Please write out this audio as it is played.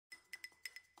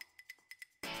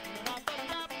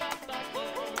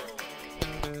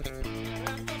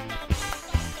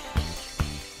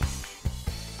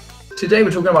Today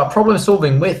we're talking about problem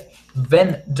solving with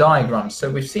Venn diagrams. So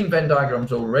we've seen Venn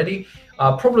diagrams already.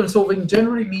 Problem solving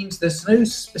generally means there's no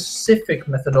specific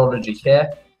methodology here.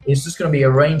 It's just going to be a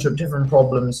range of different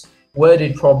problems,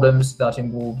 worded problems that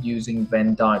involve using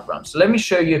Venn diagrams. So let me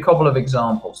show you a couple of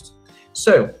examples.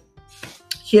 So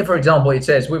here, for example, it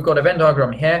says we've got a Venn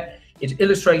diagram here. It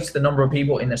illustrates the number of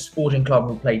people in a sporting club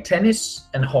who play tennis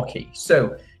and hockey.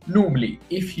 So normally,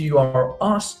 if you are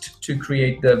asked to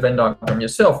create the Venn diagram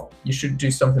yourself, you should do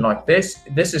something like this.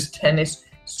 This is tennis,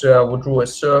 so I will draw a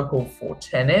circle for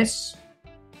tennis.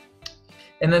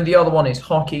 And then the other one is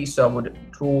hockey, so I would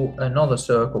draw another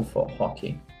circle for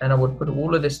hockey. And I would put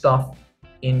all of this stuff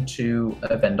into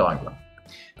a Venn diagram.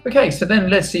 Okay, so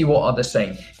then let's see what are they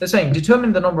saying. They're saying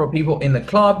determine the number of people in the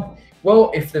club.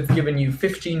 Well, if they've given you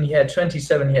 15 here,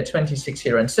 27 here, 26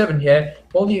 here, and 7 here,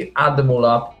 well, you add them all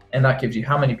up, and that gives you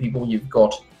how many people you've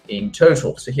got in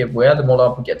total. So here, we add them all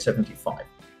up, we get 75.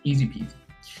 Easy peasy.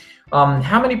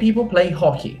 How many people play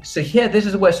hockey? So here, this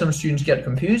is where some students get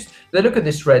confused. They look at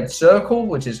this red circle,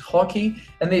 which is hockey,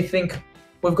 and they think,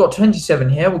 we've got 27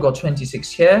 here, we've got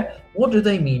 26 here. What do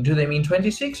they mean? Do they mean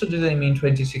 26 or do they mean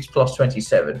 26 plus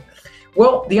 27?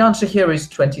 Well, the answer here is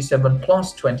 27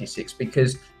 plus 26,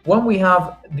 because when we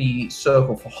have the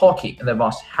circle for hockey and they've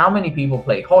asked how many people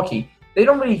play hockey, they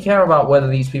don't really care about whether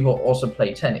these people also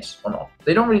play tennis or not.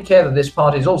 They don't really care that this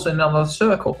part is also in another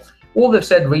circle. All they've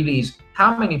said really is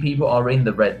how many people are in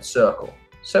the red circle.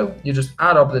 So you just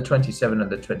add up the 27 and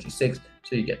the 26,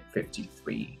 so you get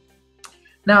 53.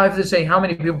 Now, if they say how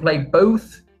many people play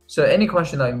both, so any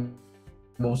question that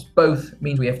involves both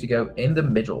means we have to go in the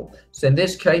middle. So in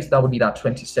this case, that would be that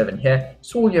 27 here.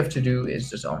 So all you have to do is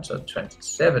just answer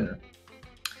 27.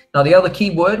 Now, the other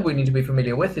key word we need to be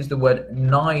familiar with is the word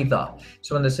neither.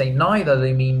 So when they say neither,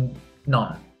 they mean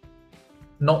none.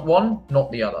 Not one,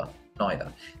 not the other, neither.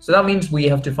 So that means we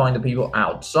have to find the people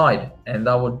outside, and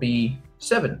that would be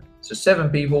 7. So 7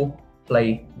 people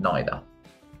play neither.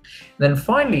 Then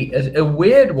finally, a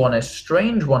weird one, a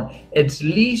strange one, at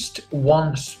least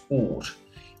one sport.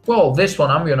 Well, this one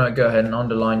I'm going to go ahead and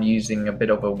underline using a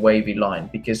bit of a wavy line,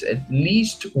 because at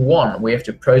least one, we have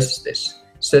to process this.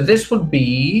 So this would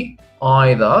be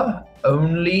either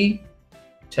only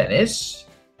tennis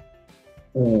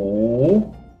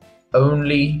or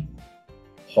only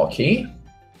hockey,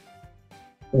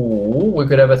 or we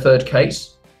could have a third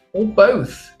case, or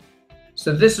both.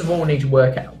 So this is what we need to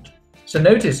work out. So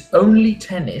notice only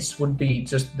tennis would be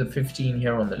just the 15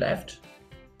 here on the left.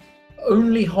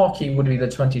 Only hockey would be the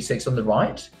 26 on the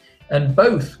right, and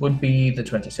both would be the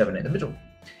 27 in the middle.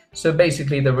 So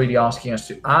basically, they're really asking us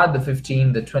to add the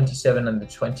 15, the 27, and the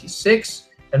 26,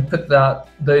 and put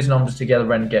those numbers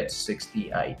together and get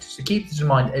 68. So keep this in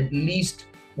mind, at least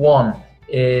one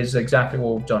is exactly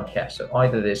what we've done here. So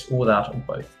either this or that or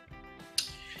both.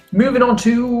 Moving on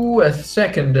to a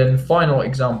second and final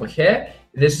example here.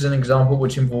 This is an example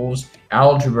which involves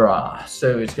algebra.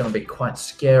 So it's going to be quite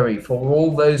scary for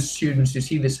all those students who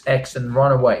see this X and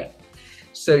run away.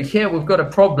 So here we've got a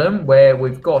problem where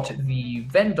we've got the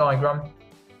Venn diagram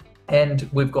and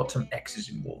we've got some X's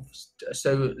involved.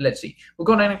 So let's see. We've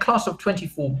got in a class of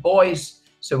 24 boys.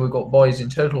 So we've got boys in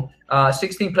total.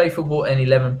 16 play football and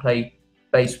 11 play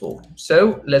baseball.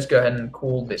 So let's go ahead and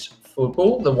call this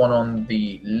football. The one on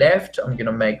the left, I'm going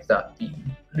to make that the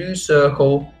blue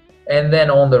circle. And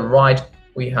then on the right,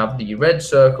 we have the red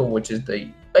circle, which is the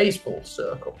baseball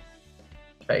circle.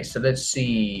 Okay, so let's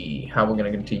see how we're going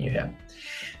to continue here.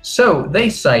 So they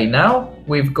say now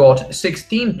we've got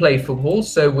 16 play football,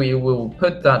 so we will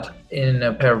put that in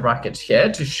a pair of brackets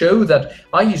here to show that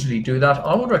I usually do that.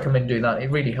 I would recommend doing that. It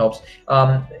really helps.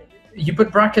 You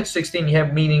put brackets 16 here,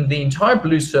 meaning the entire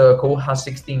blue circle has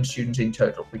 16 students in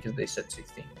total, because they said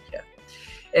 16 here.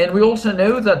 And we also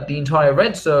know that the entire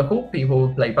red circle, people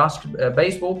who play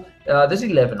baseball, there's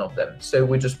 11 of them. So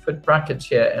we just put brackets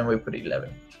here and we put 11.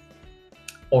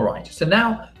 All right, so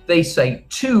now they say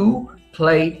 2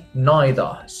 play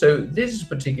neither. So this is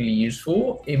particularly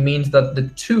useful. It means that the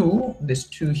 2, this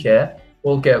 2 here,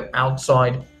 will go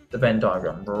outside the Venn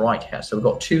diagram right here. So we've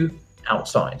got 2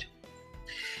 outside.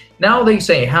 Now they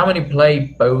say how many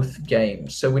play both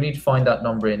games. So we need to find that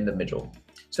number in the middle.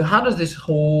 So how does this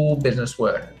whole business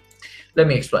work? Let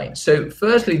me explain. So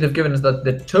firstly, they've given us that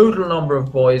the total number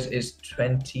of boys is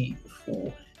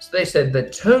 24. So they said the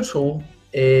total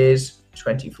is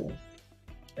 24.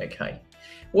 Okay.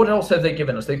 What else have they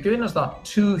given us? They've given us that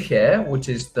 2 here, which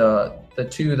is the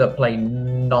 2 that play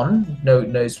none,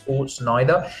 no sports,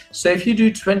 neither. So if you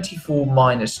do 24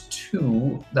 minus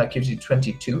 2, that gives you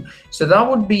 22. So that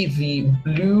would be the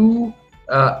blue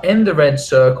and the red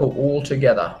circle all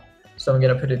together. So I'm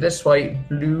going to put it this way,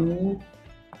 blue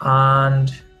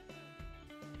and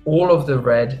all of the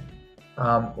red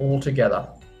all together.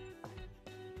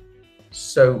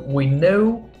 So we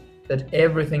know that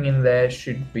everything in there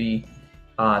should be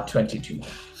 22.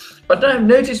 But now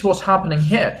notice what's happening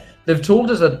here. They've told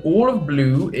us that all of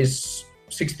blue is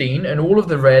 16 and all of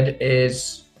the red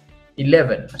is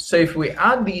 11. So if we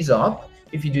add these up,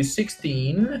 if you do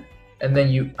 16 and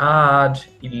then you add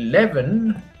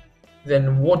 11,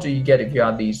 then what do you get if you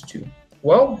add these two?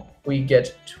 Well, we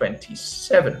get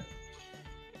 27.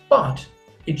 But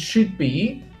it should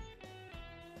be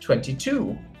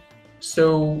 22.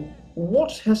 So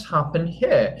what has happened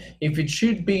here? If it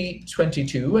should be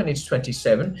 22 and it's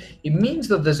 27, it means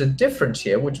that there's a difference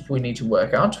here, which we need to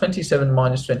work out. 27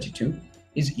 minus 22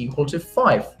 is equal to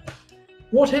 5.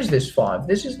 What is this 5?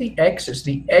 This is the excess,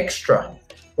 the extra.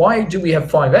 Why do we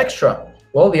have 5 extra?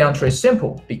 Well, the answer is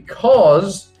simple.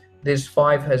 Because this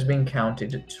 5 has been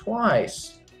counted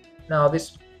twice. Now,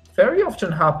 this very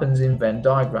often happens in Venn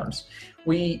diagrams.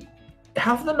 We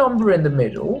have the number in the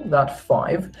middle, that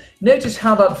 5. Notice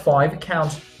how that 5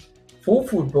 counts for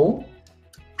football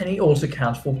and it also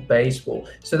counts for baseball.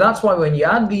 So that's why when you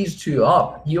add these two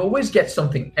up, you always get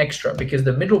something extra because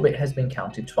the middle bit has been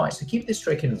counted twice. So keep this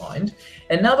trick in mind.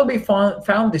 And now that we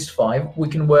found this 5, we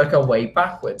can work our way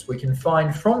backwards. We can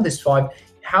find from this 5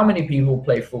 how many people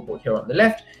play football here on the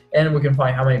left, and we can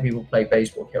find how many people play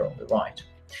baseball here on the right.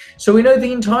 So we know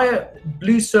the entire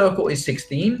blue circle is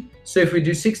 16. So if we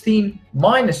do 16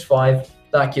 minus 5,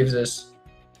 that gives us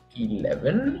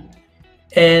 11.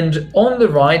 And on the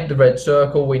right, the red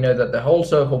circle, we know that the whole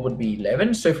circle would be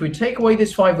 11. So if we take away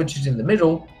this 5, which is in the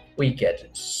middle, we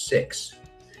get 6.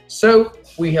 So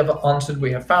we have answered,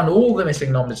 we have found all the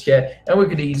missing numbers here, and we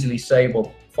could easily say,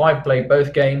 well, 5 play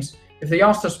both games. If they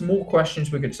asked us more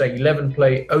questions, we could say 11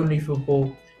 play only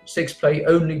football, 6 play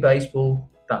only baseball,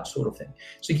 that sort of thing.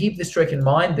 So keep this trick in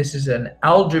mind. This is an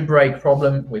algebraic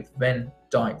problem with Venn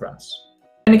diagrams.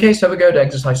 In any case, have a go to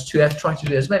exercise 2F. Try to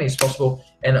do as many as possible,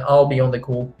 and I'll be on the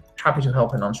call, happy to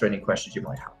help and answer any questions you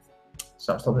might have.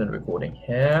 So I'm stopping the recording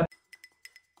here.